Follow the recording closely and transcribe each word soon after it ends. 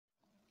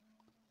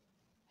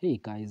Hey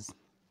guys,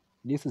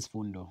 this is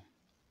Fundo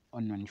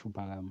on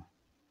Manchupagama.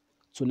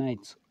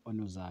 Tonight on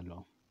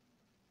Uzalo,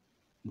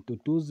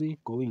 Mtutuzi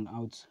going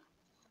out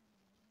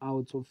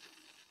of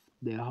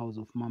the house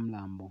of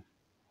Mamlambo,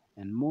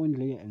 and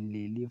Mondli and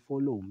Lily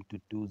follow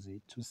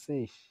Mtutuzi to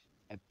search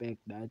a bag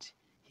that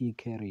he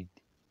carried.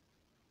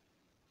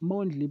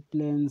 Mondli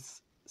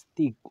plans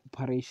stick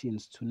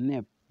operations to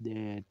nab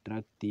the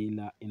drug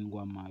dealer in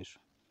Guamashu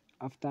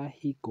after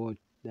he got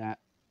that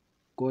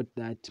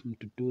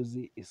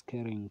Mtutuzi is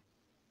carrying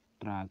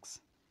drugs.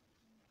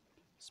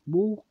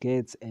 Spoo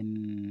gets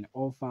an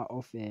offer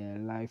of a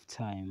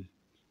lifetime.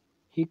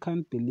 He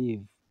can't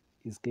believe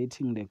he's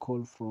getting the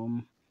call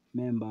from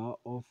member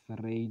of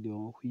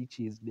radio,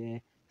 which is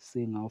the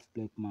singer of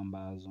Black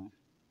Mambazo.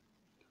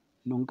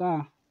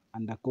 Nonka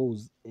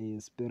undergoes a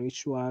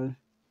spiritual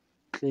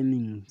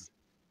cleansing.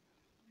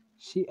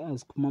 She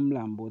asks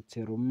Mamlambo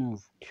to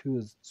remove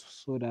cues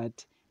so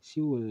that she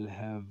will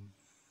have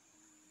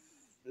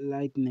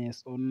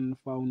lightness on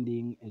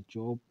finding a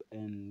job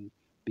and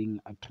being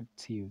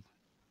attractive.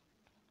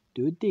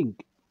 Do you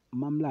think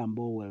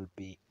Mamlambo will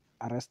be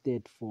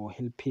arrested for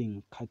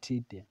helping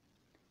Katide?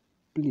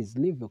 Please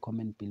leave a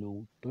comment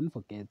below. Don't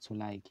forget to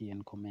like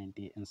and comment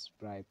and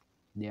subscribe.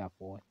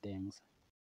 Therefore, thanks.